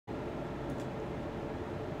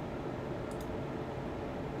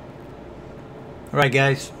Alright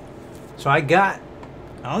guys, so I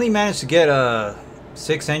only managed to get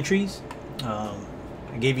 6 entries.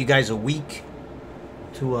 I gave you guys a week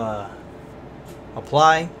to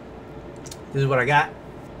apply. This is what I got.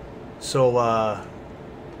 So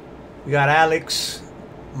we got Alex,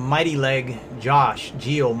 Mighty Leg, Josh,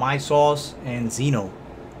 Geo, My Sauce, and Zeno.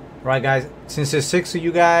 Right guys, since there's 6 of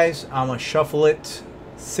you guys, I'm gonna shuffle it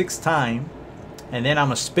 6 times and then I'm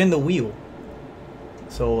gonna spin the wheel.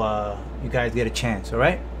 So you guys get a chance,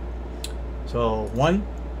 alright? So 1,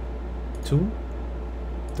 2,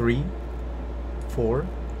 3, 4,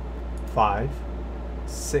 5,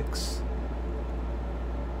 6.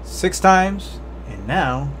 6 times, and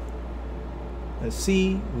now let's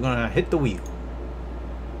see, we're gonna hit the wheel.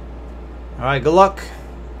 Alright, good luck.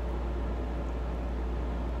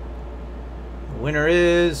 The winner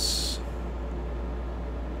is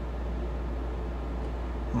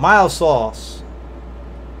Mild Sauce.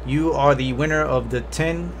 You are the winner of the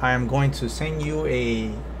 10. I am going to send you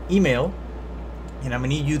a email, and I'm gonna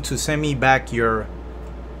need you to send me back your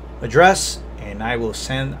address, and I will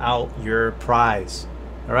send out your prize.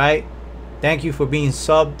 All right, thank you for being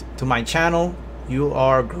subbed to my channel. You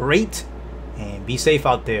are great, and be safe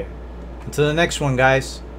out there. Until the next one, guys.